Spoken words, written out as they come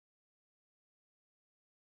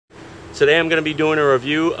Today I'm going to be doing a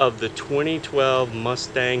review of the 2012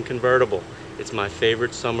 Mustang Convertible. It's my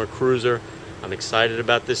favorite summer cruiser. I'm excited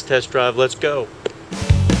about this test drive. Let's go.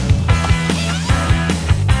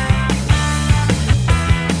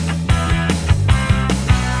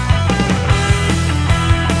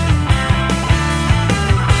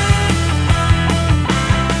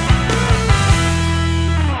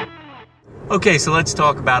 Okay, so let's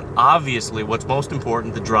talk about obviously what's most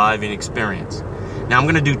important, the driving experience. Now I'm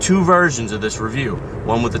going to do two versions of this review,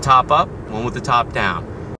 one with the top up, one with the top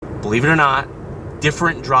down. Believe it or not,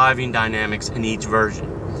 different driving dynamics in each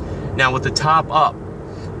version. Now with the top up,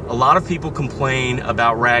 a lot of people complain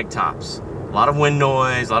about rag tops, a lot of wind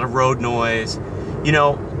noise, a lot of road noise. You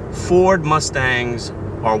know, Ford Mustangs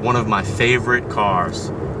are one of my favorite cars.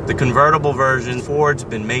 The convertible version, Ford's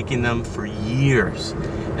been making them for years,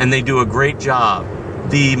 and they do a great job.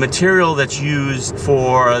 The material that's used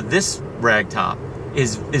for this rag top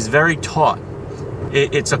is very taut.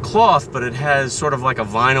 It's a cloth, but it has sort of like a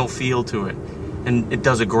vinyl feel to it, and it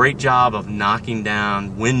does a great job of knocking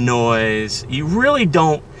down wind noise. You really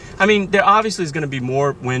don't, I mean, there obviously is going to be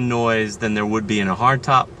more wind noise than there would be in a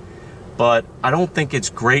hardtop, but I don't think it's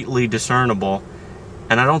greatly discernible,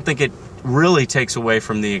 and I don't think it really takes away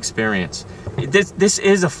from the experience. This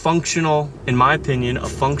is a functional, in my opinion, a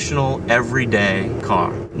functional everyday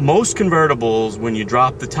car. Most convertibles, when you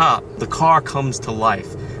drop the top, the car comes to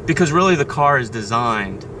life because really the car is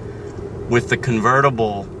designed with the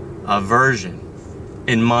convertible version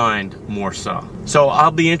in mind more so. So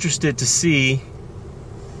I'll be interested to see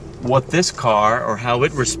what this car or how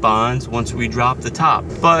it responds once we drop the top.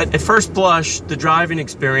 But at first blush, the driving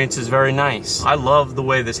experience is very nice. I love the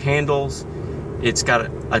way this handles. It's got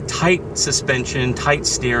a tight suspension, tight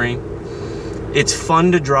steering. It's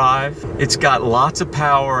fun to drive. It's got lots of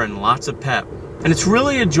power and lots of pep. And it's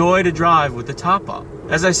really a joy to drive with the top up.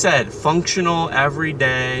 As I said, functional,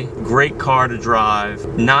 everyday, great car to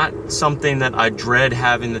drive. Not something that I dread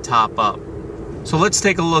having the top up. So let's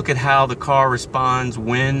take a look at how the car responds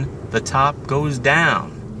when the top goes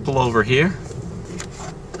down. Pull over here.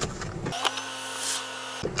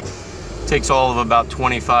 Takes all of about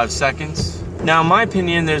 25 seconds. Now, in my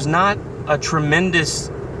opinion, there's not a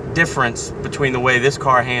tremendous difference between the way this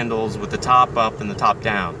car handles with the top up and the top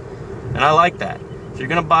down. And I like that. If you're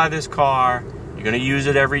gonna buy this car, you're gonna use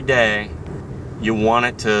it every day, you want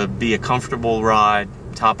it to be a comfortable ride,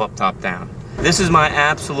 top up, top down. This is my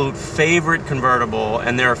absolute favorite convertible,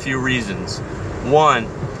 and there are a few reasons. One,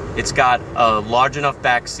 it's got a large enough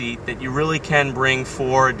back seat that you really can bring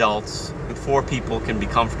 4 adults. 4 people can be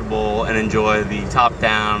comfortable and enjoy the top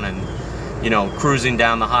down and, you know, cruising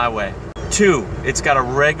down the highway. 2, it's got a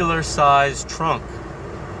regular size trunk.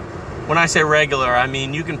 When I say regular, I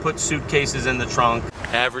mean you can put suitcases in the trunk.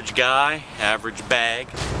 Average guy, average bag.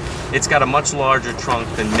 It's got a much larger trunk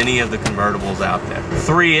than many of the convertibles out there.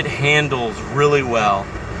 3, it handles really well.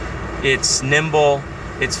 It's nimble,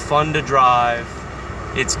 it's fun to drive,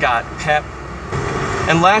 it's got pep.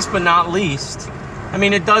 And last but not least, I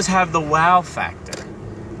mean, it does have the wow factor.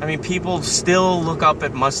 I mean, people still look up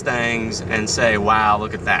at Mustangs and say, wow,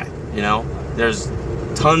 look at that, you know? There's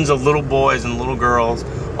tons of little boys and little girls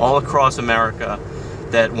all across America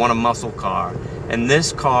that want a muscle car. And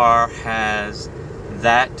this car has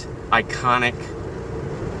that iconic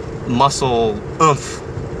muscle oomph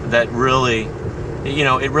that really, you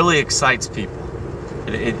know, it really excites people.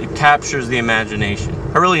 It captures the imagination.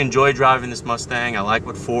 I really enjoy driving this Mustang. I like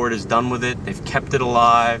what Ford has done with it. They've kept it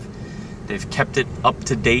alive. They've kept it up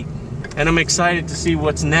to date. And I'm excited to see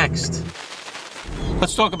what's next.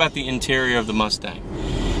 Let's talk about the interior of the Mustang.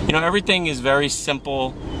 You know, everything is very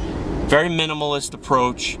simple, very minimalist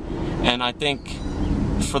approach, and I think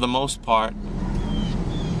for the most part,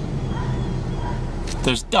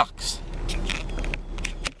 there's ducks.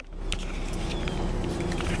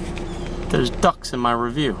 There's ducks in my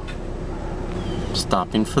review.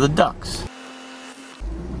 Stopping for the ducks.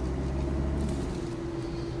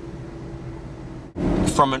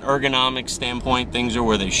 From an ergonomic standpoint, things are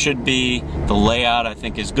where they should be. The layout, I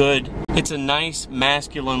think, is good. It's a nice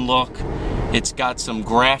masculine look. It's got some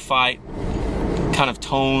graphite kind of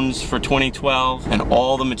tones for 2012, and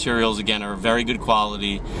all the materials, again, are very good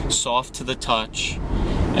quality, soft to the touch,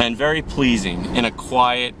 and very pleasing in a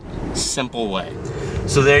quiet, simple way.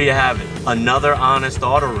 So there you have it, another honest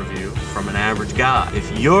auto review from an average guy.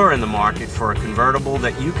 If you're in the market for a convertible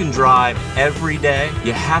that you can drive every day,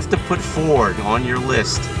 you have to put Ford on your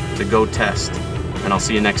list to go test. And I'll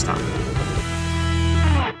see you next time.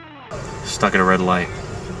 Stuck at a red light.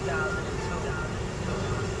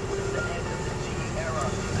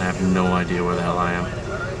 I have no idea where the hell I am.